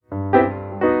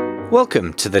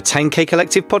Welcome to the 10K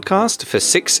Collective podcast for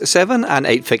 6, 7 and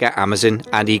 8-figure Amazon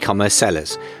and e-commerce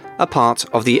sellers, a part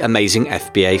of the amazing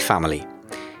FBA family.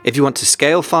 If you want to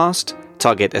scale fast,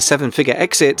 target a 7-figure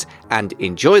exit and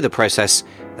enjoy the process,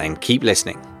 then keep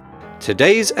listening.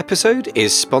 Today's episode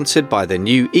is sponsored by the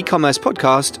new e-commerce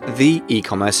podcast, The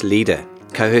E-Commerce Leader,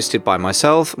 co-hosted by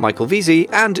myself, Michael Veazey,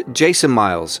 and Jason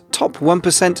Miles, top 1%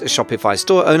 Shopify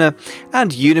store owner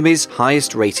and Udemy's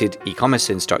highest rated e-commerce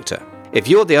instructor. If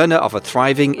you're the owner of a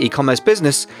thriving e-commerce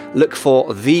business, look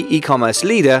for The E-Commerce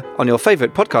Leader on your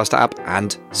favorite podcast app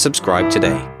and subscribe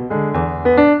today.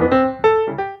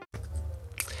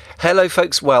 Hello,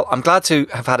 folks. Well, I'm glad to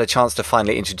have had a chance to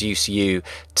finally introduce you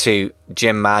to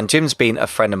Jim Mann. Jim's been a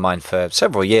friend of mine for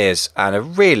several years and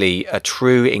a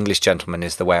true English gentleman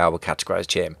is the way I would categorize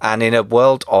Jim. And in a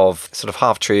world of sort of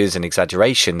half-truths and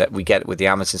exaggeration that we get with the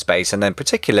Amazon space, and then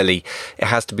particularly it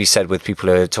has to be said with people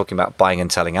who are talking about buying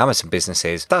and selling Amazon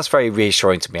businesses, that's very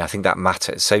reassuring to me. I think that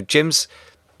matters. So Jim's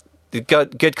the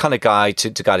good kind of guy to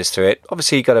guide us through it.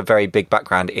 Obviously, he got a very big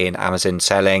background in Amazon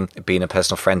selling, being a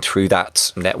personal friend through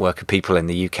that network of people in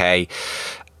the UK,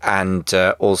 and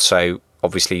also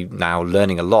obviously now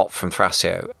learning a lot from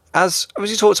Thrasio. As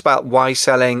he talks about why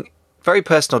selling, very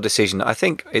personal decision. I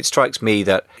think it strikes me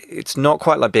that it's not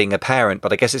quite like being a parent,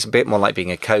 but I guess it's a bit more like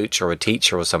being a coach or a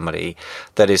teacher or somebody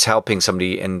that is helping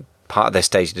somebody in part of their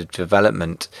stage of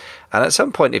development. And at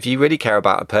some point, if you really care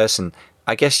about a person,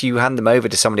 I guess you hand them over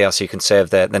to somebody else who can serve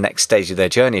the next stage of their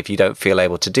journey if you don't feel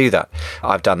able to do that.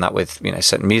 I've done that with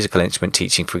certain musical instrument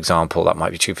teaching, for example. That might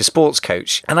be true for sports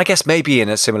coach. And I guess maybe in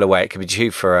a similar way, it could be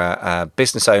true for a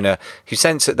business owner who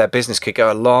sense that their business could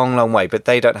go a long, long way, but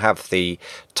they don't have the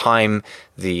time,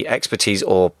 the expertise,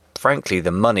 or frankly,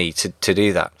 the money to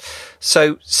do that.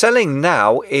 So selling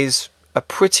now is a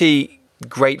pretty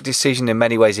great decision in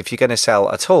many ways if you're going to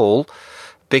sell at all,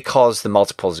 because the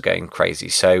multiples are going crazy.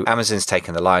 So Amazon's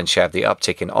taken the lion's share of the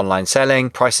uptick in online selling.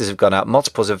 Prices have gone up.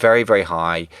 Multiples are very, very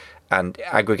high. And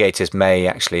aggregators may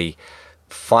actually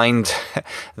find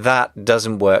that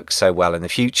doesn't work so well in the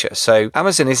future. So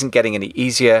Amazon isn't getting any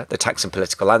easier. The tax and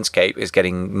political landscape is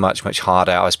getting much, much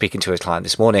harder. I was speaking to a client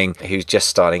this morning who's just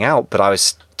starting out, but I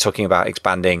was talking about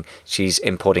expanding. She's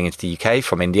importing into the UK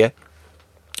from India.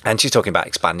 And she's talking about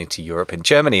expanding to Europe and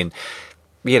Germany. And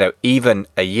even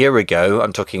a year ago,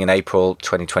 I'm talking in April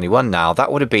 2021 now,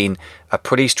 that would have been a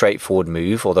pretty straightforward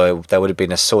move, although there would have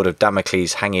been a sort of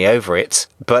Damocles hanging over it.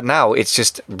 But now it's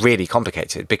just really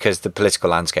complicated because the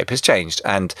political landscape has changed.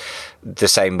 And the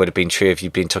same would have been true if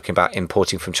you've been talking about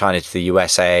importing from China to the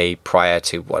USA prior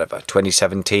to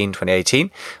 2017,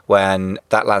 2018, when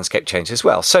that landscape changed as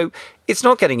well. So it's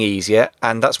not getting easier,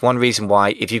 and that's one reason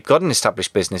why if you've got an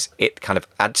established business, it kind of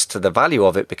adds to the value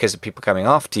of it because the people coming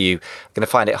after you are going to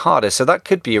find it harder. So that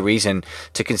could be a reason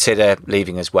to consider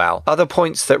leaving as well. Other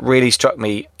points that really struck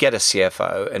me, get a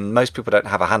CFO, and most people don't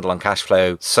have a handle on cash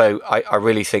flow. So I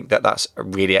really think that that's a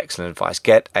really excellent advice.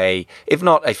 Get if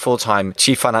not a full-time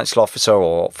chief financial officer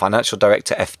or financial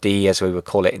director, FD, as we would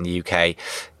call it in the UK,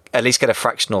 at least get a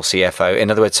fractional CFO.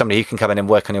 In other words, somebody who can come in and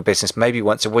work on your business maybe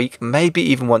once a week, maybe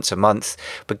even once a month,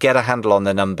 but get a handle on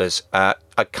the numbers. I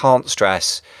can't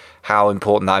stress how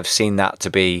important I've seen that to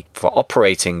be for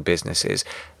operating businesses.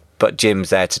 But Jim's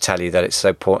there to tell you that it's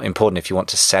so important if you want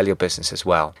to sell your business as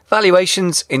well.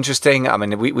 Valuations, interesting. I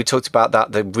mean, we talked about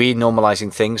that, the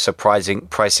renormalizing things, so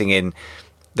pricing in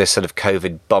this sort of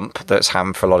COVID bump that's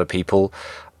happened for a lot of people.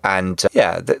 And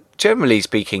generally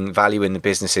speaking, value in the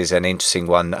business is an interesting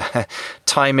one.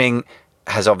 Timing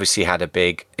has obviously had a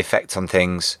big effect on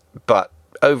things, but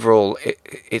overall,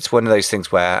 it's one of those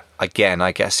things where, again,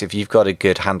 I guess if you've got a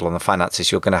good handle on the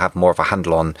finances, you're going to have more of a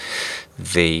handle on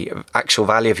the actual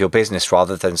value of your business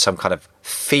rather than some kind of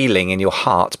feeling in your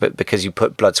heart, but because you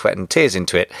put blood, sweat and tears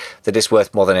into it, that it's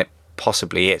worth more than it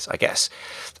possibly is, I guess.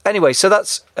 Anyway, so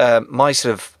that's my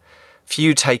sort of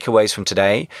few takeaways from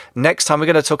today. Next time, we're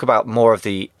going to talk about more of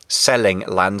the selling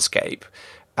landscape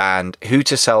and who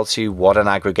to sell to, what an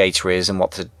aggregator is, and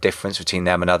what's the difference between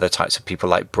them and other types of people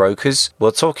like brokers.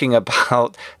 We're talking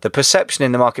about the perception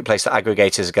in the marketplace that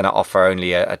aggregators are going to offer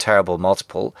only a terrible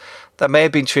multiple. That may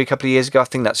have been true a couple of years ago. I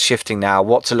think that's shifting now.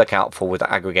 What to look out for with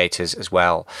aggregators as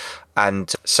well.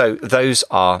 And so those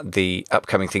are the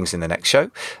upcoming things in the next show.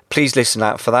 Please listen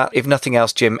out for that. If nothing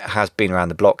else, Jim has been around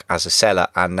the block as a seller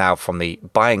and now from the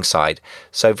buying side.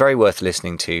 So very worth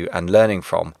listening to and learning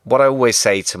from. What I always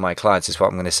say to my clients is what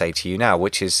I'm going to say to you now,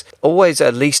 which is always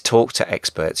at least talk to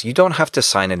experts. You don't have to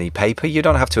sign any paper. You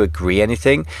don't have to agree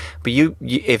anything. But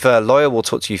if a lawyer will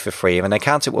talk to you for free, if an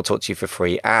accountant will talk to you for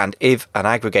free, and if an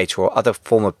aggregator or other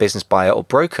form of business buyer or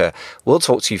broker will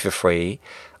talk to you for free,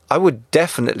 I would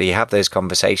definitely have those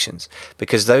conversations,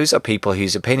 because those are people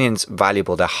whose opinions are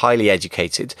valuable. They're highly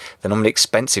educated. They're normally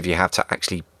expensive. You have to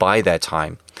actually buy their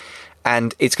time.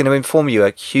 And it's going to inform you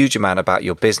a huge amount about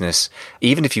your business,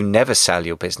 even if you never sell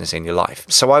your business in your life.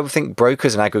 So I would think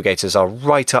brokers and aggregators are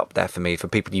right up there for me, for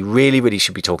people you really, really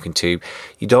should be talking to.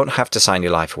 You don't have to sign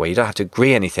your life away. You don't have to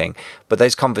agree anything, but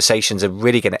those conversations are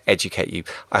really going to educate you.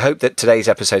 I hope that today's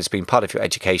episode has been part of your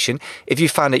education. If you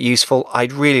found it useful,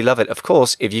 I'd really love it. Of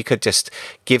course, if you could just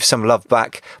give some love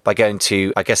back by going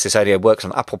to, I guess this audio works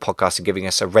on Apple Podcasts, and giving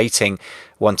us a rating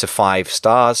 1 to 5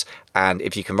 stars. And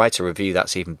if you can write a review,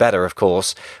 that's even better, of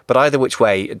course. But either which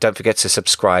way, don't forget to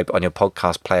subscribe on your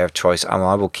podcast player of choice. And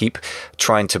I will keep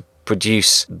trying to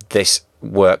produce this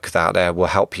work that will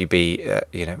help you be,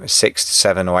 a 6,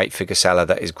 7 or 8 figure seller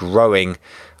that is growing,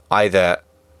 either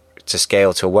to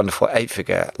scale to a wonderful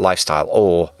 8-figure lifestyle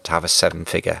or to have a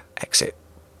 7-figure exit.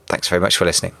 Thanks very much for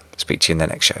listening. Speak to you in the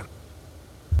next show.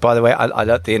 By the way, I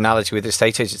love the analogy with the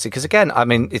estate agency, because again, I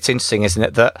mean, it's interesting, isn't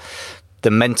it, that the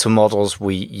mental models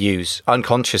we use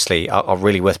unconsciously are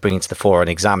really worth bringing to the fore and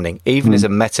examining, even as a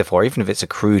metaphor, even if it's a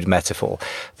crude metaphor.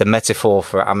 The metaphor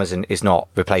for Amazon is not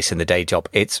replacing the day job,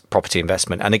 it's property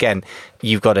investment. And again,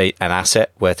 you've got an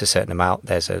asset worth a certain amount.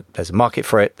 There's a market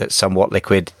for it that's somewhat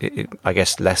liquid, I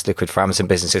guess less liquid for Amazon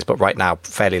businesses, but right now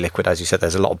fairly liquid. As you said,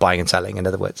 there's a lot of buying and selling, in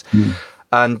other words.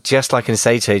 And just like an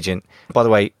estate agent, by the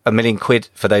way, £1 million,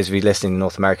 for those of you listening in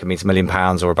North America, means £1 million,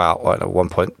 or about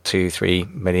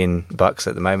 1.23 million bucks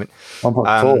at the moment.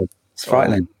 1.4. It's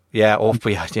frightening. Yeah,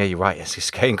 you're right. It's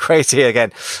just going crazy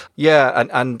again. Yeah,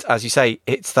 and as you say,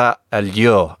 it's that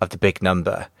allure of the big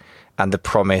number and the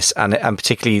promise, and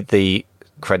particularly the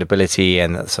credibility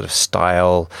and the sort of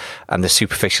style and the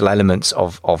superficial elements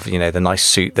of the nice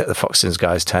suit that the Foxtons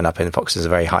guys turn up in. Foxtons is a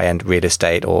very high-end real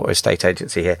estate or estate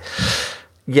agency here.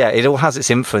 Yeah, it all has its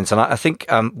influence. And I think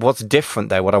what's different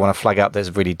there, what I want to flag out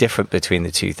that's really different between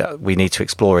the two that we need to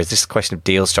explore, is this question of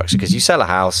deal structure. Because you sell a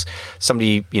house,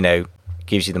 somebody,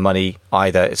 gives you the money,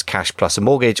 either it's cash plus a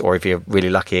mortgage, or if you're really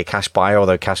lucky, a cash buyer,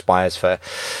 although cash buyers for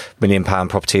 £1 million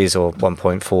properties or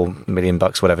 1.4 million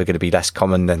bucks, whatever, going to be less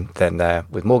common than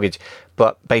with mortgage.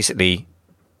 But basically,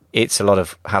 it's a lot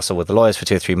of hassle with the lawyers for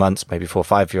 2 or 3 months, maybe 4 or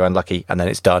 5 if you're unlucky, and then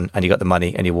it's done and you got the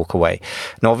money and you walk away.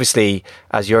 Now, obviously,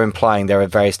 as you're implying, there are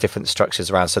various different structures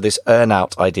around. So this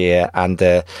earn-out idea and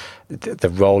the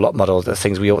roll-up model, the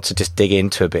things we ought to just dig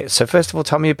into a bit. So first of all,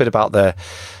 tell me a bit about the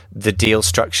deal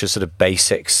structure sort of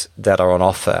basics that are on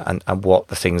offer, and what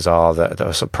the things are that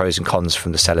are sort of pros and cons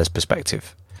from the seller's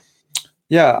perspective.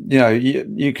 Yeah,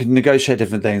 you can negotiate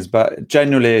different things, but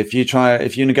generally, if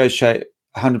you negotiate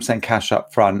 100% cash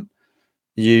up front,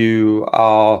 you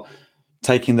are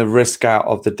taking the risk out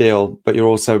of the deal, but you're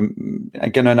also going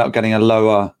to end up getting a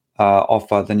lower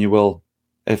offer than you will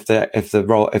if the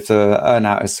earn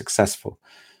out is successful.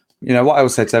 What I will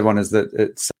say to everyone is that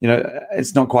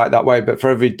it's not quite that way, but for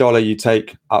every dollar you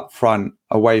take up front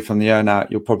away from the earn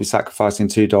out, you're probably sacrificing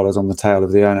 $2 on the tail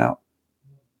of the earn out.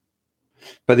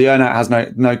 But the earn out has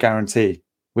no guarantee,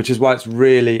 which is why it's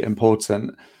really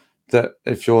important that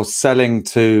if you're selling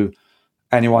to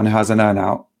anyone who has an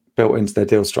earn-out built into their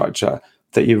deal structure,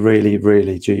 that you really,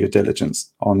 really do your diligence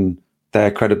on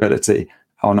their credibility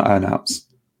on earn-outs.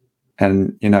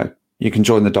 And, you can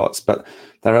join the dots, but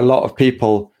there are a lot of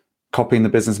people copying the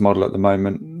business model at the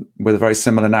moment with a very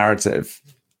similar narrative.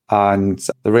 And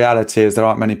the reality is there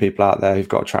aren't many people out there who've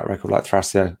got a track record like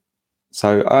Thrasio.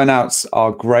 So earn-outs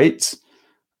are great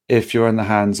if you're in the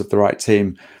hands of the right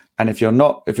team. And if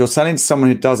you're selling to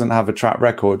someone who doesn't have a track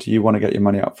record, you want to get your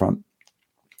money up front.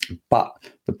 But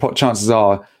the chances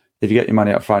are, if you get your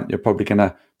money up front, you're probably going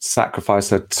to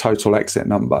sacrifice a total exit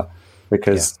number,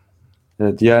 because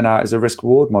the earn out is a risk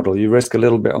reward model. You risk a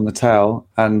little bit on the tail,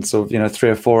 and sort of 3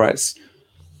 or 4x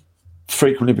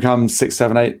frequently become 6,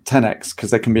 7, 8, 10x because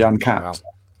they can be uncapped.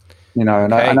 Wow.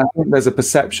 And I think there's a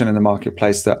perception in the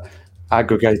marketplace that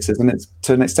aggregators, and it's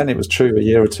to an extent it was true a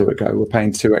year or two ago, we're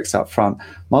paying 2x up front.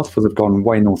 Multiples have gone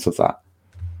way north of that.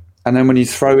 And then when you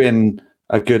throw in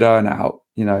a good earn out,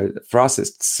 for us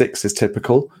it's 6 is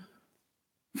typical.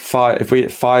 5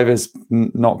 is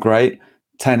not great,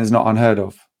 10 is not unheard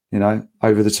of,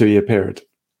 over the 2-year period.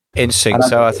 Interesting.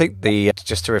 So I think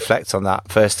just to reflect on that,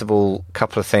 first of all, a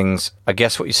couple of things. I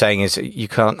guess what you're saying is you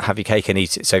can't have your cake and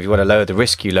eat it. So if you want to lower the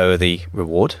risk, you lower the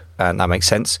reward, and that makes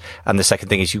sense. And the second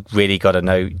thing is you really got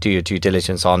to do your due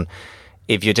diligence on,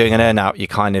 if you're doing an earn out, you're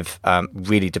kind of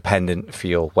really dependent for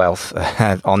your wealth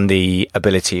on the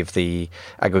ability of the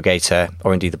aggregator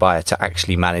or indeed the buyer to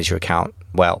actually manage your account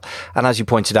well. And as you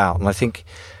pointed out, and I think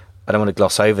I don't want to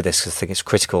gloss over this because I think it's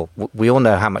critical. We all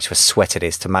know how much of a sweat it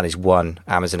is to manage one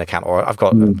Amazon account. Or I've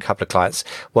got a couple of clients.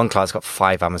 One client's got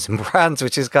 5 Amazon brands,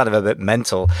 which is kind of a bit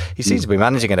mental. He seems to be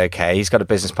managing it okay. He's got a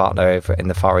business partner over in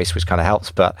the Far East, which kind of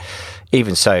helps. But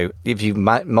even so, if you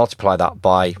multiply that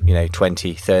by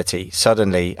 20, 30,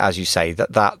 suddenly, as you say,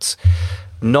 that's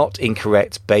not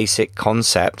incorrect basic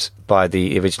concept by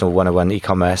the original 101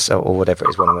 e-commerce or whatever it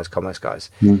is, 101 commerce guys,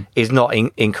 is not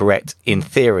incorrect in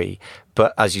theory.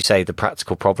 But as you say, the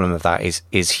practical problem of that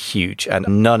is huge.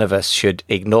 And none of us should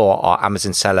ignore our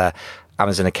Amazon seller,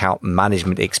 Amazon account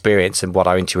management experience, and what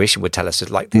our intuition would tell us is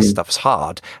like, this stuff's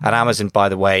hard. And Amazon, by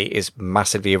the way, is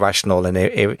massively irrational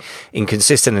and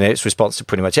inconsistent in its response to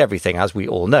pretty much everything, as we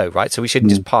all know, right? So we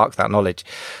shouldn't just park that knowledge.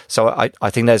 So I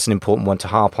think there's an important one to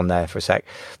harp on there for a sec.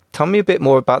 Tell me a bit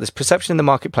more about this perception in the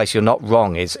marketplace. You're not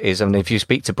wrong. Is I mean, if you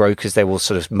speak to brokers, they will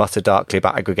sort of mutter darkly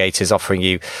about aggregators offering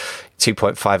you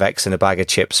 2.5x in a bag of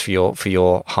chips for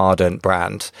your hard-earned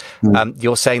brand.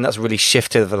 You're saying that's really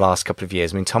shifted over the last couple of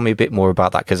years. I mean, tell me a bit more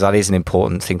about that, because that is an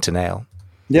important thing to nail.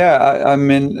 Yeah, I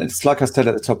mean, it's like I said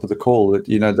at the top of the call that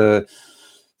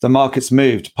the market's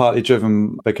moved, partly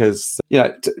driven because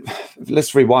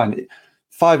let's rewind.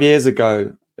 5 years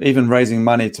ago, even raising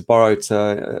money to borrow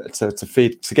to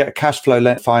get a cash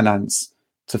flow finance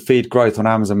to feed growth on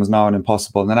Amazon was now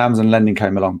impossible. And then Amazon lending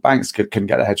came along. Banks couldn't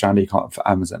get their heads around e-com for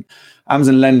Amazon.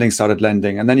 Amazon lending started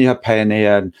lending, and then you had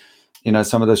Payoneer and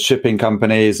some of the shipping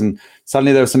companies, and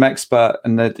suddenly there was some expert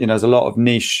and there's a lot of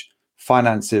niche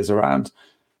finances around.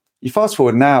 You fast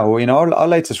forward now, our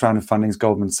latest round of funding is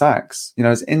Goldman Sachs.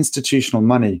 It's institutional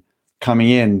money coming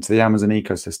into the Amazon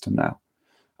ecosystem now,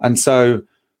 and so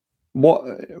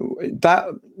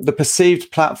the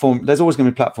perceived platform, there's always going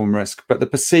to be platform risk, but the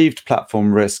perceived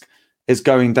platform risk is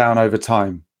going down over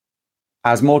time.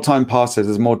 As more time passes,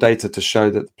 there's more data to show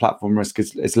that the platform risk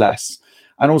is less.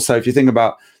 And also, if you think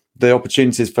about the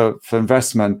opportunities for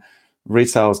investment,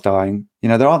 retail's dying.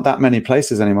 There aren't that many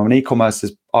places anymore. And e-commerce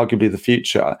is arguably the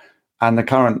future. And the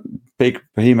current big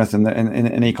behemoth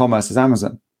in e-commerce is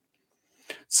Amazon.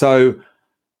 So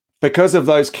because of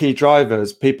those key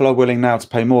drivers, people are willing now to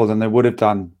pay more than they would have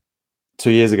done 2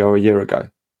 years ago or a year ago.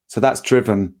 So that's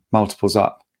driven multiples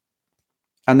up.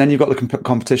 And then you've got the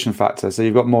competition factor. So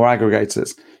you've got more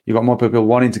aggregators. You've got more people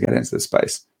wanting to get into the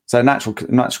space. So a natural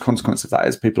consequence of that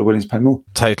is people are willing to pay more.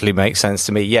 Totally makes sense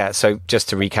to me. Yeah. So just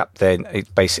to recap then,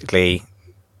 basically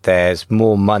there's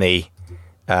more money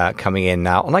coming in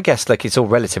now. And I guess it's all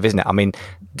relative, isn't it? I mean,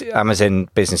 Amazon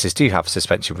businesses do have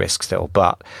suspension risk still,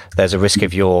 but there's a risk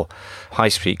of your high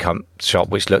street shop,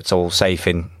 which looked all safe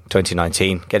in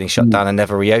 2019, getting shut down and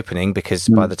never reopening, because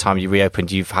by the time you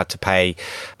reopened, you've had to pay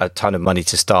a ton of money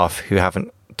to staff who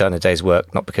haven't done a day's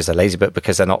work, not because they're lazy, but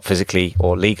because they're not physically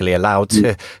or legally allowed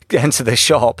to enter the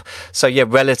shop. So yeah,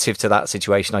 relative to that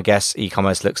situation, I guess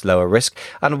e-commerce looks lower risk.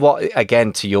 And what,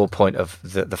 again, to your point of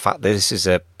the fact that this is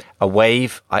a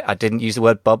wave, I didn't use the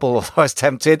word bubble, although I was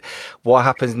tempted. What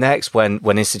happens next when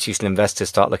institutional investors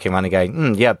start looking around and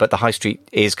going, yeah, but the high street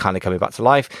is kind of coming back to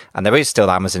life and there is still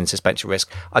Amazon suspension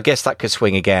risk. I guess that could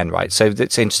swing again, right? So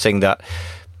it's interesting that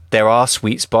there are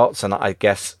sweet spots, and I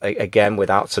guess, again,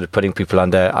 without sort of putting people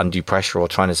under undue pressure or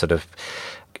trying to sort of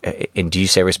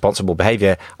induce irresponsible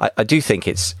behavior, I do think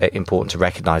it's important to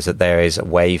recognize that there is a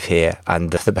wave here,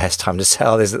 and the best time to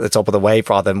sell is at the top of the wave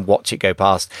rather than watch it go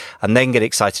past and then get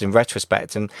excited in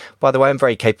retrospect. And by the way, I'm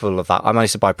very capable of that. I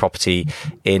managed to buy property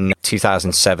in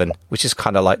 2007, which is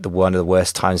kind of like one of the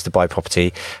worst times to buy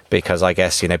property, because I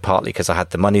guess, partly because I had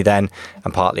the money then,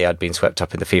 and partly I'd been swept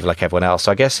up in the fever like everyone else.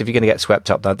 So I guess if you're going to get swept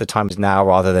up, the time is now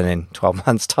rather than in 12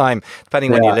 months time,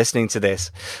 depending when you're listening to this.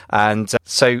 And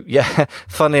so, yeah,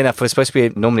 funnily enough, we're supposed to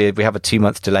be, normally we have a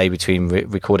 2-month delay between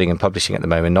recording and publishing at the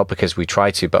moment, not because we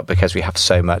try to, but because we have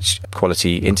so much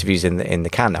quality interviews in the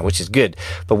can now, which is good.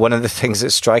 But one of the things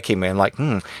that's striking me, I'm like,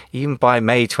 even by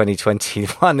May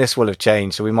 2021, this will have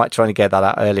changed. So we might try to get that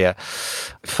out earlier.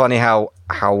 Funny how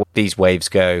these waves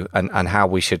go and how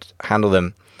we should handle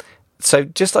them. So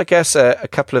just, I guess, a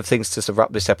couple of things to sort of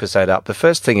wrap this episode up. The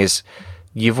first thing is,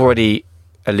 you've already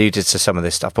alluded to some of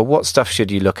this stuff, but what stuff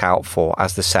should you look out for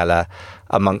as the seller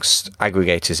amongst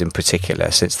aggregators in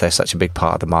particular, since they're such a big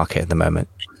part of the market at the moment?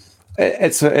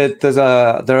 There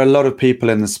are a lot of people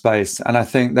in the space, and I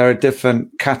think there are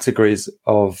different categories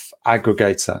of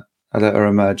aggregator that are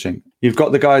emerging. You've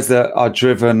got the guys that are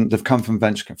driven, they've come from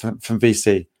from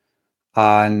VC,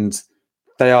 and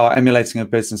they are emulating a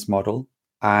business model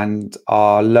and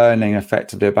are learning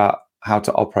effectively about how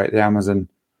to operate the Amazon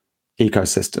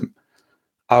ecosystem.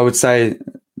 I would say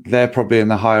they're probably in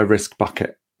the higher risk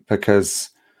bucket, because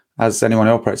as anyone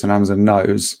who operates on Amazon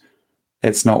knows,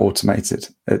 it's not automated.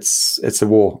 It's a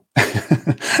war,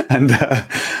 and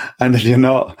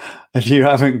if you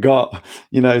haven't got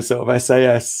sort of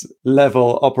SAS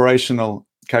level operational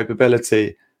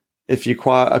capability, if you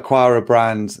acquire a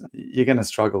brand, you're going to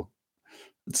struggle.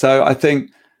 So I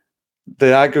think the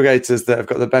aggregators that have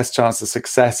got the best chance of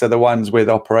success are the ones with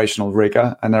operational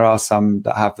rigor, and there are some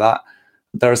that have that.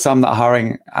 There are some that are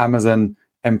hiring Amazon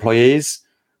employees.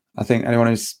 I think anyone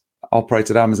who's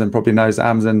operated Amazon probably knows that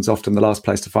Amazon's often the last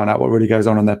place to find out what really goes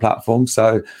on their platform.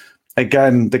 So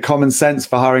again, the common sense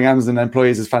for hiring Amazon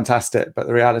employees is fantastic, but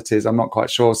the reality is I'm not quite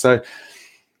sure. So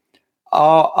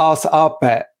our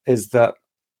bet is that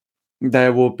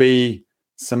there will be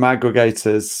some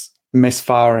aggregators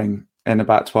misfiring in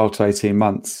about 12 to 18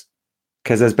 months,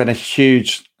 because there's been a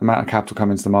huge amount of capital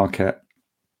coming into the market.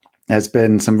 There's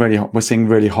been we're seeing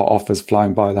really hot offers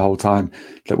flying by the whole time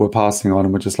that we're passing on,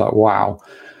 and we're just like, wow.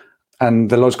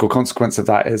 And the logical consequence of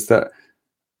that is that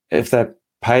if they're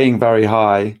paying very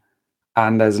high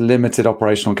and there's limited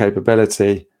operational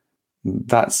capability,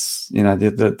 that's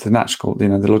the natural,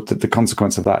 the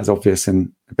consequence of that is obvious,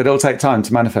 but it'll take time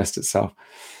to manifest itself.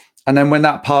 And then when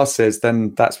that passes,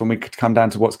 then that's when we could come down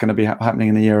to what's going to be happening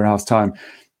in a year and a half's time.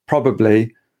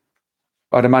 Probably,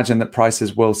 I'd imagine that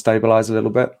prices will stabilize a little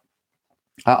bit.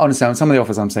 Honestly, some of the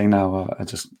offers I'm seeing now are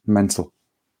just mental.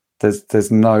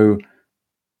 There's no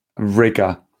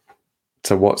rigor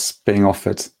to what's being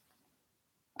offered,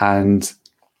 and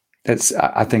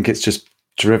I think it's just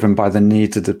driven by the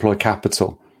need to deploy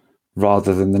capital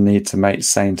rather than the need to make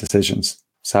sane decisions.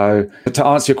 So to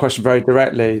answer your question very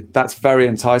directly, that's very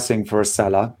enticing for a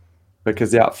seller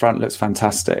because the upfront looks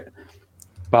fantastic,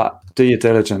 but do your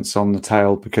diligence on the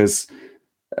tail, because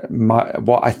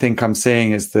what I think I'm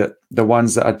seeing is that the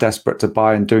ones that are desperate to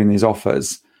buy and doing these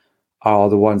offers are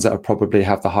the ones that probably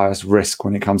have the highest risk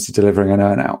when it comes to delivering an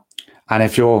earnout. And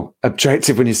if your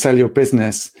objective when you sell your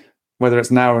business, whether it's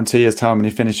now or in 2 years' time when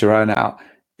you finish your earnout,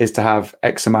 is to have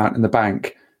X amount in the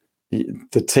bank,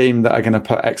 the team that are going to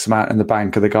put X amount in the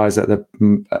bank are the guys that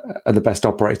are the best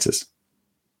operators.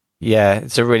 Yeah,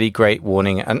 it's a really great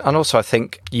warning. And also, I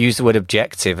think, use the word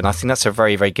objective. And I think that's a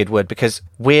very, very good word, because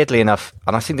weirdly enough,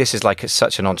 and I think this is like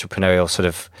such an entrepreneurial sort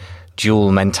of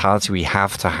dual mentality we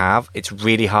have to have. It's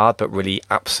really hard, but really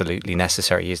absolutely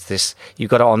necessary. Is this, you've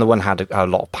got to, on the one hand, a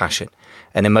lot of passion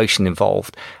and emotion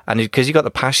involved. And because you've got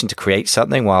the passion to create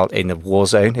something while in the war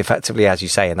zone, effectively, as you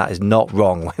say, and that is not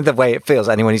wrong the way it feels.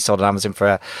 Anyone who's sold on Amazon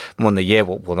for more than a year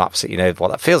will absolutely know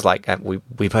what that feels like. And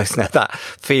we both know that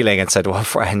feeling, and so do our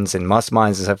friends and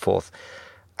masterminds and so forth.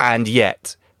 And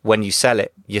yet, when you sell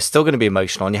it, you're still going to be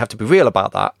emotional, and you have to be real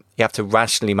about that. You have to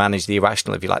rationally manage the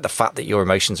irrational, if you like, the fact that your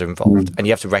emotions are involved, and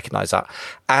you have to recognize that.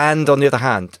 And on the other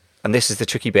hand, and this is the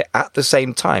tricky bit, at the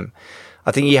same time, I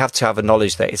think you have to have a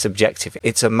knowledge that it's objective.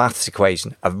 It's a maths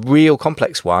equation, a real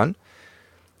complex one,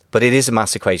 but it is a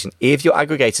maths equation. If your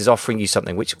aggregator is offering you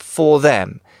something which for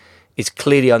them is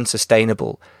clearly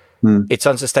unsustainable, it's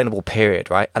unsustainable,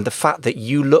 period, right? And the fact that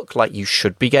you look like you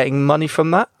should be getting money from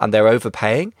that and they're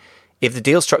overpaying, if the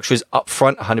deal structure is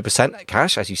upfront 100%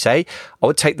 cash, as you say, I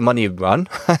would take the money and run.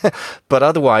 But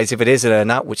otherwise, if it is an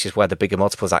earnout, which is where the bigger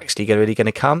multiple is actually really going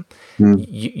to come,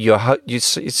 you're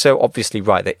so obviously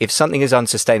right that if something is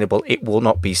unsustainable, it will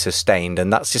not be sustained.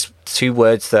 And that's just two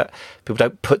words that people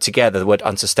don't put together. The word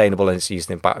unsustainable, and it's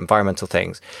used about environmental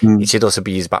things. It should also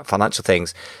be used about financial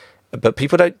things. But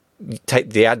people don't take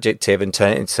the adjective and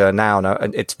turn it into a noun,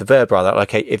 and it's the verb rather.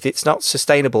 Okay, if it's not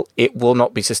sustainable, it will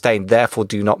not be sustained. Therefore,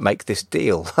 do not make this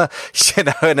deal.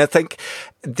 And I think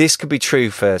this could be true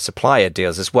for supplier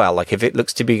deals as well. Like if it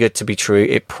looks to be good to be true,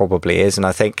 it probably is. And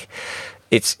I think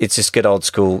it's just good old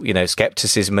school,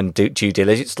 skepticism and due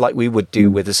diligence, like we would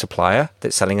do with a supplier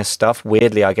that's selling us stuff.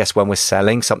 Weirdly, I guess when we're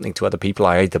selling something to other people,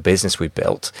 i.e. the business we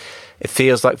built, it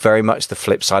feels like very much the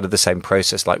flip side of the same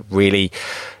process, like really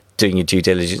doing your due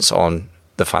diligence on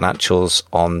the financials,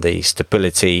 on the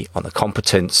stability, on the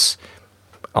competence,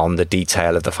 on the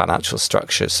detail of the financial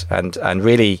structures. And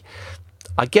really,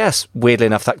 I guess, weirdly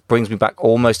enough, that brings me back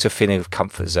almost to a feeling of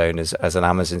comfort zone as an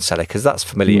Amazon seller, because that's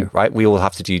familiar, right? We all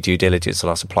have to do due diligence on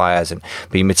our suppliers and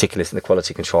be meticulous in the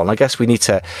quality control. And I guess we need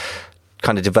to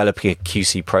kind of develop a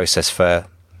QC process for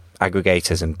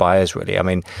aggregators and buyers, really. I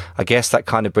mean, I guess that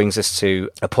kind of brings us to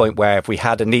a point where if we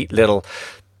had a neat little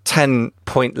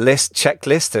 10-point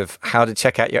checklist of how to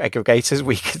check out your aggregators,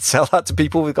 we could sell that to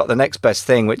people. We've got the next best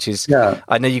thing, which is,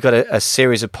 I know you've got a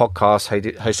series of podcasts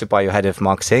hosted by your head of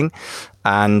marketing,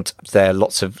 and there are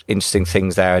lots of interesting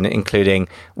things there, and including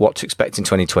what to expect in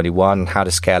 2021, how to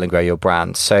scale and grow your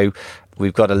brand. So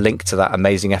we've got a link to that,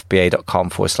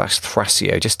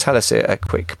 amazingfba.com/Thrasio. Just tell us a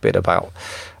quick bit about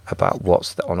about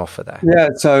what's on offer there? Yeah,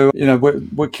 so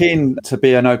we're keen to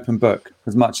be an open book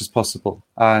as much as possible,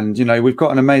 and we've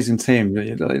got an amazing team.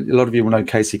 A lot of you will know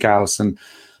Casey Gauss and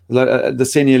the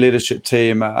senior leadership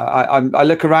team. I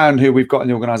look around who we've got in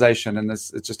the organisation, and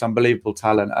it's just unbelievable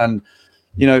talent. And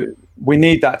we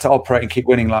need that to operate and keep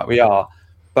winning like we are.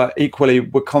 But equally,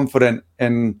 we're confident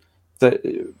in that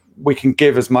we can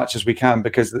give as much as we can,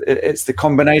 because it's the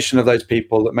combination of those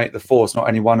people that make the force, not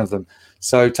any one of them.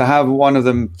 So to have one of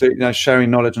them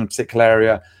sharing knowledge in a particular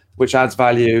area, which adds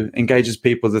value, engages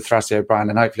people with the Thrasio brand,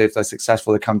 and hopefully if they're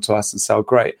successful, they come to us and sell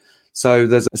great. So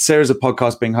there's a series of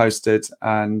podcasts being hosted,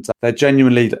 and they're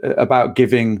genuinely about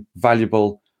giving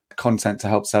valuable content to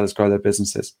help sellers grow their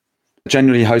businesses.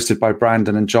 Generally hosted by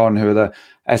Brandon and John, who are the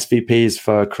SVPs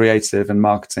for creative and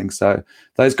marketing. So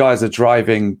those guys are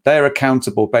they're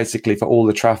accountable basically for all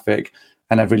the traffic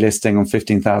and every listing on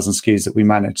 15,000 SKUs that we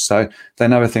manage. So they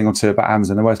know a thing or two about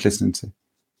Amazon. They're worth listening to.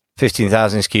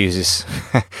 15,000 SKUs is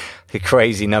a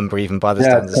crazy number, even by the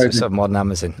standards of modern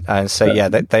Amazon. And so,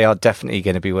 they are definitely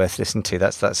going to be worth listening to.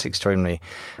 That's extremely.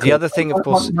 The other thing, of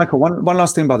course, Michael. One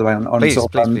last thing, by the way, on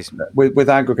please. With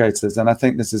aggregators, and I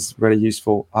think this is really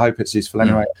useful. I hope it's useful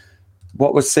anyway.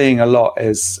 What we're seeing a lot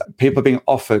is people being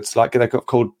offered, like they're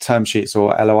called term sheets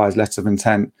or LOIs, letters of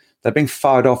intent. They're being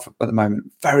fired off at the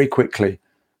moment very quickly,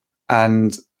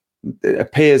 and it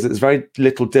appears that there's very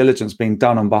little diligence being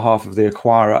done on behalf of the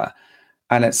acquirer,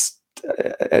 and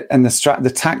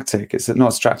the tactic. It's not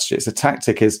a strategy. It's a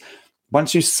tactic. Is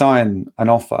once you sign an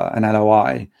offer, an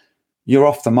LOI, you're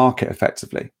off the market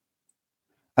effectively.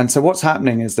 And so what's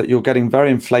happening is that you're getting very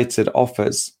inflated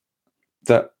offers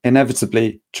that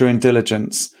inevitably, during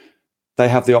diligence, they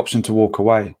have the option to walk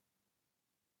away.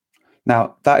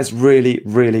 Now, that is really,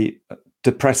 really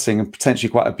depressing and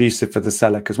potentially quite abusive for the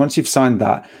seller, because once you've signed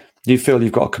that, you feel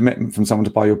you've got a commitment from someone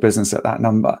to buy your business at that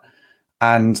number.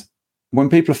 And when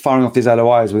people are firing off these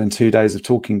LOIs within 2 days of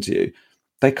talking to you,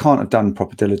 they can't have done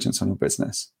proper diligence on your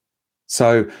business.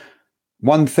 So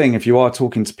one thing, if you are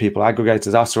talking to people,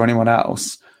 aggregators, us or anyone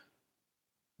else,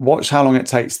 watch how long it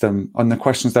takes them on the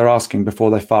questions they're asking before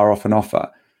they fire off an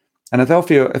offer. And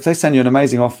if they send you an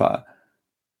amazing offer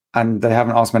and they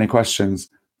haven't asked many questions,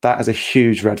 that is a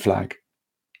huge red flag,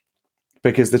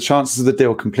 because the chances of the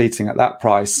deal completing at that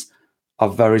price are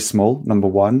very small, number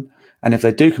one. And if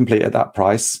they do complete at that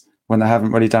price, when they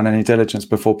haven't really done any diligence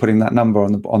before putting that number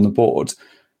on the board,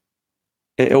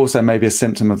 it also may be a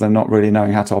symptom of them not really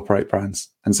knowing how to operate brands.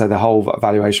 And so the whole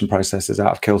valuation process is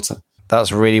out of kilter.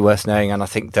 That's really worth knowing. And I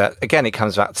think that, again, it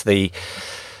comes back to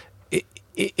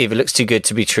if it looks too good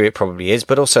to be true, it probably is.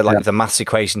 But also, the maths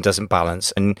equation doesn't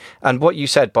balance. And what you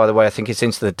said, by the way, I think it's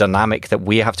into the dynamic that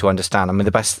we have to understand. I mean,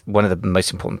 one of the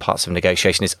most important parts of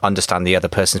negotiation is understand the other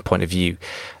person's point of view.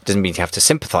 It doesn't mean you have to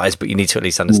sympathize, but you need to at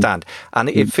least understand. And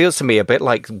it feels to me a bit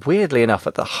like, weirdly enough,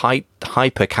 at the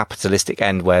hyper capitalistic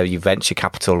end, where you venture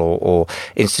capital or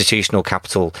institutional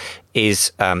capital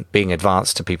is being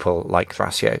advanced to people like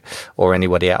Thrasio or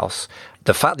anybody else.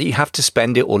 The fact that you have to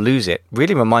spend it or lose it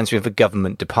really reminds me of a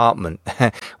government department,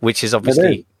 which is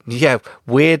obviously,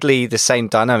 weirdly the same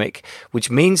dynamic, which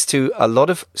means to a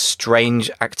lot of strange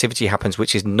activity happens,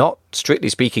 which is not, strictly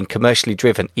speaking, commercially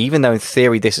driven, even though in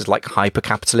theory this is like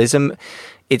hyper-capitalism.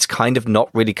 It's kind of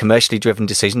not really commercially driven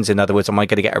decisions. In other words, am I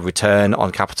going to get a return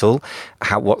on capital?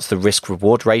 What's the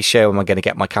risk-reward ratio? Am I going to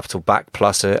get my capital back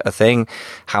plus a thing?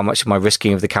 How much am I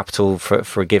risking of the capital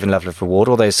for a given level of reward?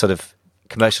 All those sort of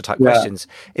commercial type questions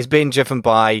is being driven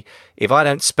by, if I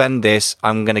don't spend this,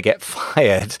 I'm going to get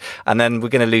fired, and then we're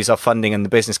going to lose our funding and the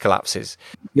business collapses.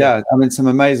 Yeah, I mean, some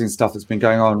amazing stuff that's been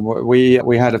going on.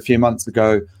 We had a few months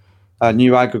ago a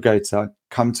new aggregator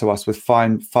come to us with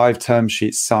 5 term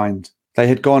sheets signed. They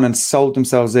had gone and sold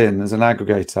themselves in as an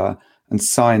aggregator and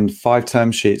signed 5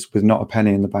 term sheets with not a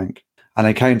penny in the bank. And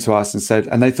they came to us and said,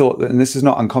 and they thought that, and this is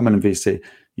not uncommon in VC,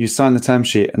 you sign the term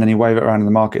sheet and then you wave it around in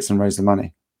the markets and raise the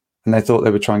money. And they thought they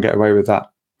would try and get away with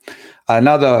that.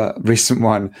 Another recent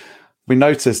one, we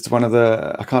noticed one of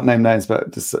the, I can't name names,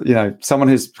 but just, someone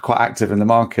who's quite active in the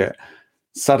market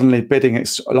suddenly bidding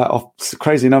off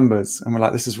crazy numbers. And we're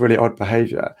like, this is really odd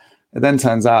behavior. It then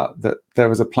turns out that there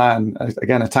was a plan,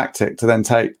 again, a tactic to then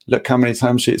look how many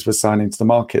term sheets we're signing to the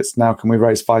markets. Now can we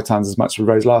raise 5 times as much as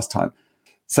we raised last time?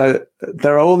 So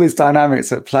there are all these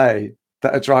dynamics at play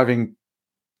that are driving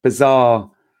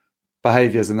bizarre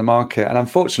behaviors in the market. And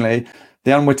unfortunately,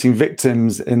 the unwitting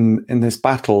victims in this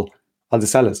battle are the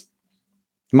sellers.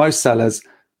 Most sellers,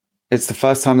 it's the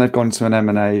first time they've gone to an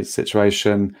M&A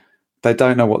situation. They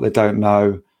don't know what they don't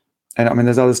know. And I mean,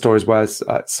 there's other stories where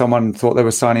someone thought they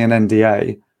were signing an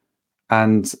NDA,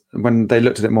 and when they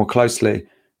looked at it more closely,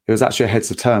 it was actually a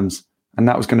heads of terms. and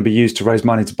that was going to be used to raise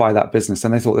money to buy that business.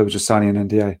 And they thought they were just signing an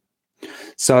NDA.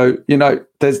 So,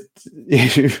 there's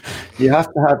you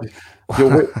have to have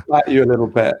your wit at you a little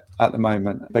bit at the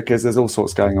moment, because there's all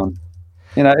sorts going on.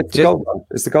 It's the gold rush.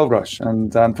 It's the gold rush.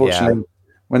 And unfortunately,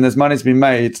 when there's money to be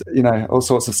made, all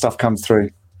sorts of stuff comes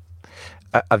through.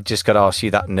 I've just got to ask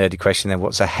you that nerdy question then.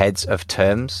 What's a heads of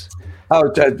terms?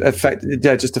 Oh,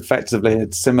 just effectively,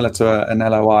 it's similar to an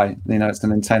LOI. It's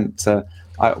an intent to,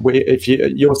 if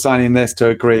you're signing this to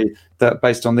agree that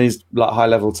based on these high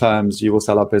level terms, you will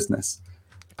sell our business.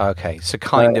 Okay, so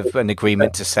kind of an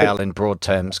agreement to sell in broad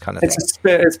terms, kind of thing.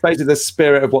 It's basically the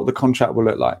spirit of what the contract will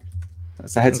look like.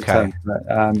 It's a heads of terms.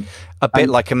 A bit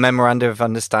like a memorandum of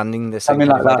understanding. Something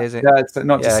like that, is it? Yeah, it's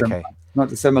not dissimilar. Okay. Not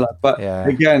dissimilar, but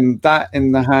again, that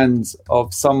in the hands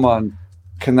of someone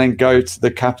can then go to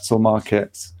the capital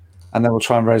markets, and they will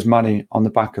try and raise money on the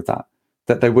back of that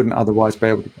they wouldn't otherwise be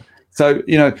able to. So,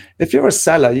 if you're a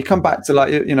seller, you come back to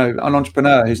an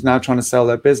entrepreneur who's now trying to sell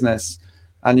their business,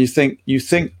 and you think you've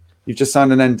just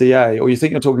signed an NDA, or you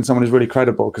think you're talking to someone who's really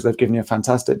credible because they've given you a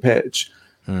fantastic pitch.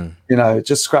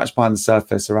 Just scratch behind the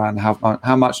surface around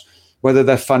how much, whether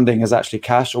their funding is actually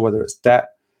cash or whether it's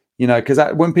debt. Because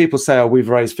when people say, "Oh, we've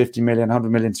raised 50 million, 100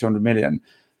 million, 200 million,"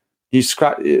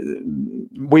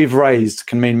 we've raised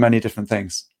can mean many different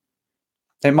things.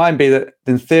 It might be that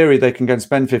in theory they can go and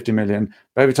spend 50 million,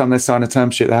 but every time they sign a term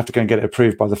sheet, they have to go and get it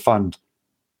approved by the fund.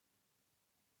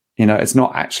 It's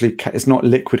not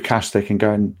liquid cash they can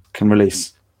go and can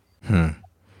release.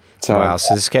 So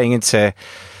it's getting into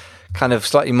kind of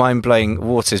slightly mind-blowing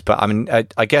waters, but I mean,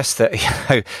 I guess that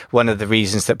one of the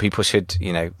reasons that people should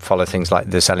follow things like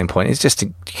The Selling Point is just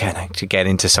to get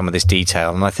into some of this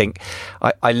detail. And I think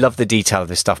I love the detail of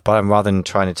this stuff, but rather than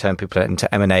trying to turn people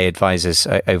into M&A advisors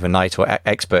overnight, or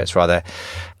experts rather,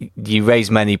 you raise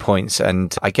many points,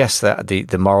 and I guess that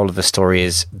the moral of the story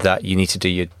is that you need to do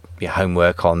your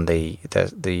homework on the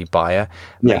buyer,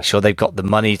 make sure they've got the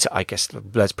money to, I guess,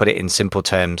 let's put it in simple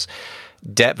terms,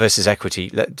 debt versus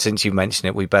equity. Since you mentioned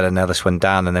it, we better nail this one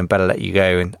down, and then better let you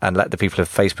go and let the people of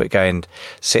Facebook go and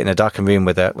sit in a darkened room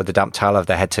with a damp towel over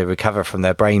their head to recover from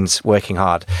their brains working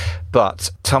hard.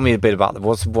 But tell me a bit about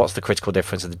what's the critical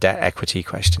difference of the debt equity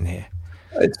question here?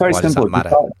 It's very simple.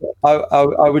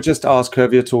 I would just ask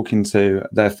whoever you're talking to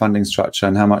their funding structure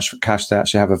and how much cash they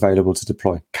actually have available to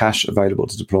deploy.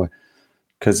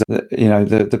 Because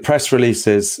the press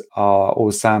releases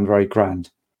always sound very grand.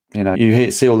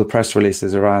 You see all the press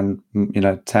releases around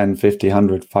 10, 50,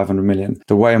 100, 500 million.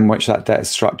 The way in which that debt is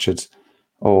structured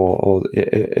or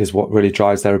is what really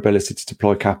drives their ability to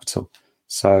deploy capital.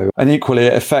 So, and equally,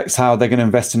 it affects how they're going to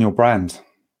invest in your brand.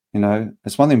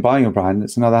 It's one thing buying your brand,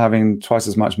 it's another having twice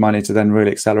as much money to then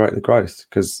really accelerate the growth,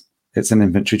 because it's an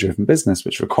inventory driven business,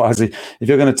 which requires, if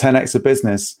you're going to 10x a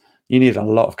business, you need a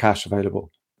lot of cash available,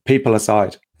 people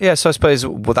aside. Yeah, so I suppose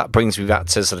that brings me back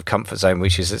to sort of comfort zone,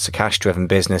 which is it's a cash driven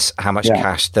business. How much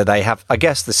cash do they have? I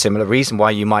guess the similar reason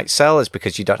why you might sell is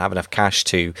because you don't have enough cash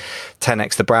to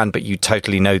 10x the brand, but you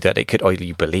totally know that it could, or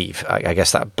you believe, I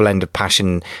guess that blend of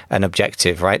passion and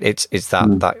objective, right? It's that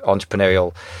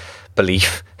entrepreneurial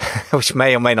belief, which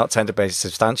may or may not tend to be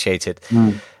substantiated.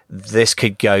 This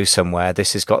could go somewhere.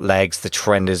 This has got legs. The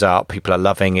trend is up. People are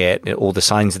loving it. All the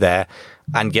signs are there.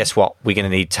 And guess what? We're going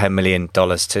to need $10 million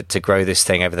to grow this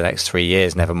thing over the next 3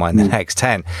 years, never mind the next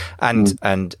 10.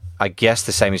 And I guess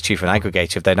the same is true for an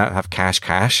aggregator. If they don't have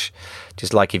cash,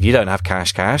 just like if you don't have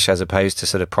cash, as opposed to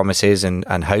sort of promises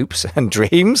and hopes and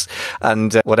dreams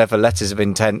and whatever letters of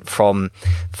intent from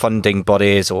funding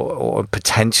bodies or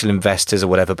potential investors or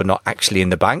whatever, but not actually in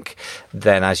the bank,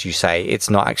 then as you say, it's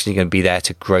not actually going to be there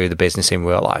to grow the business in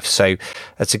real life. So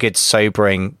that's a good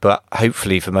sobering, but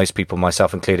hopefully for most people,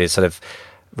 myself included, sort of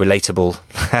relatable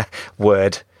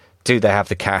word. Do they have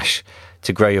the cash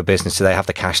to grow your business? Do they have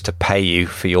the cash to pay you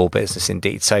for your business?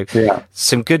 Indeed. So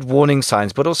some good warning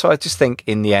signs, but also I just think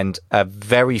in the end, a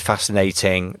very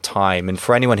fascinating time. And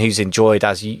for anyone who's enjoyed,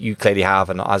 as you clearly have,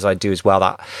 and as I do as well,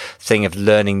 that thing of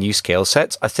learning new skill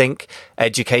sets, I think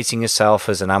educating yourself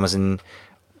as an Amazon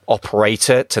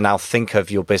operator to now think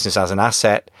of your business as an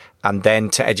asset, and then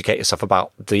to educate yourself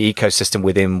about the ecosystem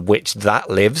within which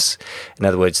that lives. In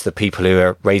other words, the people who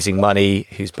are raising money,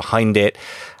 who's behind it,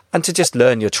 and to just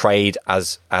learn your trade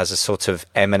as a sort of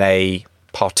M&A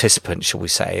participant, shall we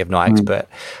say, if not expert.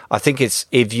 I think it's,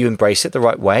 if you embrace it the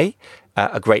right way,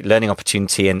 a great learning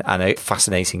opportunity and a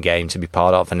fascinating game to be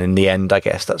part of. And in the end, I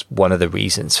guess that's one of the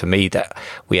reasons for me that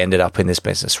we ended up in this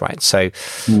business, right? So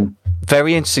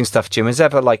very interesting stuff, Jim. As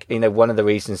ever, like, one of the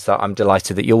reasons that I'm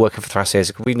delighted that you're working for Thrasio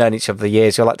is we've known each other for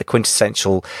years. You're like the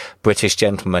quintessential British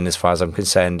gentleman as far as I'm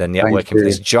concerned, and yet working for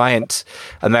this giant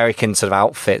American sort of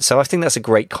outfit. So I think that's a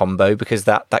great combo, because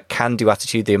that can-do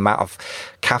attitude, the amount of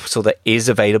capital that is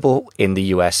available in the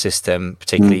US system,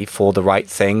 particularly for the right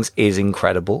things, is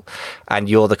incredible. And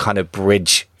you're the kind of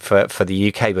bridge for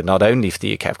the UK, but not only for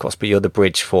the UK, of course, but you're the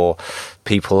bridge for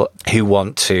people who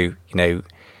want to,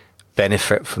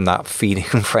 benefit from that feeding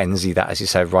frenzy that, as you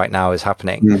said, right now is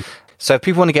happening. So if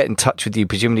people want to get in touch with you,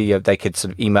 presumably they could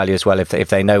sort of email you as well if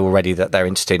they know already that they're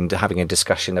interested in having a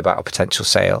discussion about a potential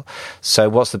sale. So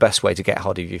what's the best way to get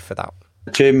hold of you for that?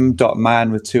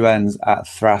 Jim.man with 2 N's at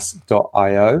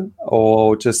thras.io,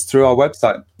 or just through our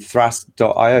website,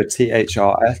 thras.io,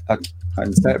 THRS, I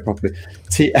can't say it properly,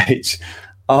 THRAS.io,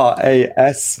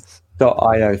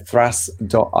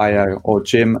 thras.io, or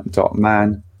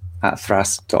jim.man at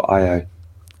thras.io.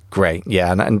 Great.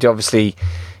 Yeah. And obviously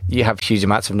you have huge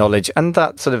amounts of knowledge and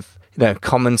that sort of,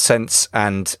 common sense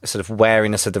and sort of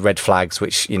wariness of the red flags,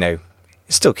 which,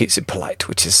 still keeps it polite,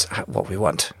 which is what we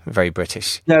want. Very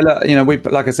British. Yeah. Look, we,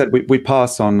 like I said, we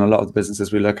pass on a lot of the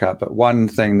businesses we look at, but one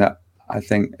thing that I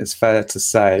think is fair to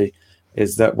say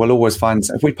is that we'll always find,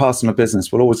 if we pass on a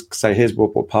business, we'll always say, here's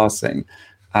what we're passing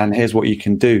and here's what you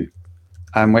can do.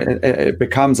 And it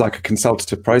becomes like a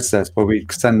consultative process where we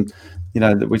send,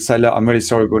 we say, look, I'm really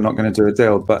sorry, we're not going to do a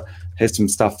deal, but here's some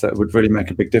stuff that would really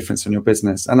make a big difference in your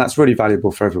business. And that's really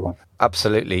valuable for everyone.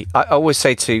 Absolutely. I always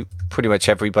say to pretty much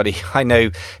everybody I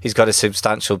know who's got a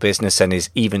substantial business and is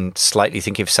even slightly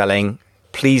thinking of selling,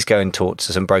 please go and talk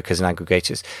to some brokers and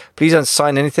aggregators. Please don't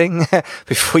sign anything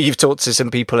before you've talked to some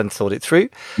people and thought it through.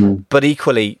 But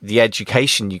equally, the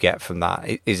education you get from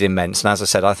that is immense. And as I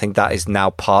said, I think that is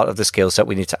now part of the skill set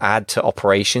we need to add to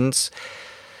operations,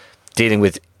 dealing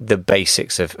with the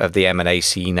basics of the M&A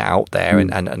scene out there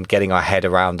and getting our head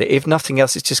around it. If nothing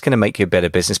else, it's just going to make you a better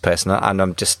business person. And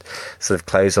I'm just sort of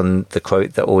close on the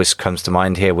quote that always comes to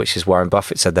mind here, which is Warren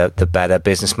Buffett said that the better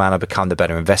businessman I become, the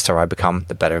better investor I become,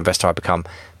 the better investor I become,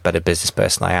 better business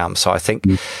person I am. So I think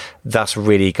that's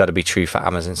really got to be true for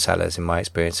Amazon sellers in my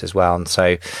experience as well. And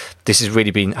so this has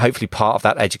really been hopefully part of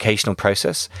that educational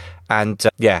process. And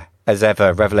as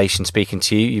ever, Revelation speaking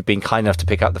to you. You've been kind enough to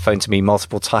pick up the phone to me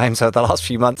multiple times over the last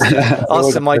few months,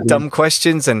 ask some of my dumb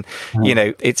questions. And,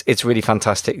 it's really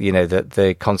fantastic, that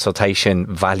the consultation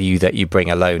value that you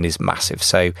bring alone is massive.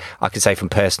 So I could say from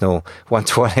personal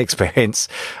one-to-one experience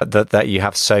that you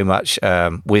have so much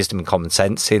wisdom and common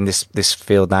sense in this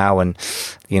field now. And,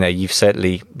 you've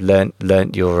certainly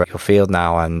learnt your field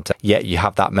now. And yet you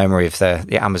have that memory of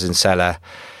the Amazon seller,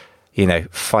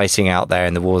 fighting out there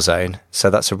in the war zone.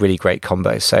 So that's a really great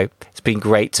combo. So it's been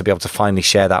great to be able to finally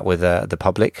share that with the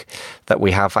public that we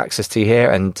have access to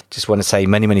here. And just want to say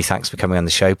many, many thanks for coming on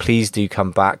the show. Please do come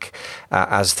back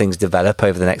as things develop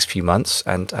over the next few months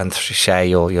and share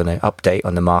your update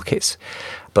on the markets.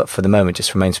 But for the moment,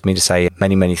 just remains for me to say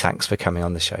many, many thanks for coming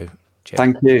on the show, Jim.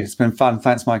 Thank you. It's been fun.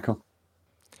 Thanks, Michael.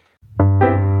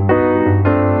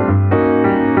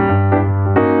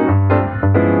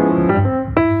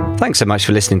 Thanks so much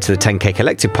for listening to the 10K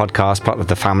Collective podcast, part of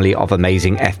the family of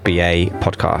amazing FBA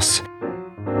podcasts.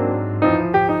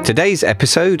 Today's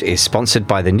episode is sponsored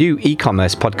by the new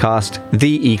e-commerce podcast,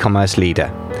 The E-Commerce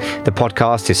Leader. The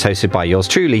podcast is hosted by yours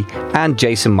truly and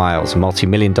Jason Miles,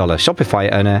 multi-million-dollar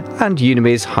Shopify owner and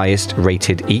Udemy's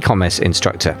highest-rated e-commerce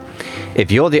instructor. If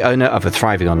you're the owner of a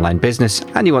thriving online business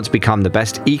and you want to become the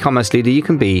best e-commerce leader you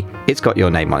can be, it's got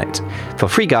your name on it. For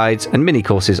free guides and mini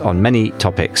courses on many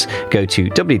topics, go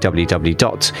to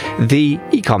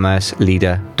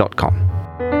www.theecommerceleader.com.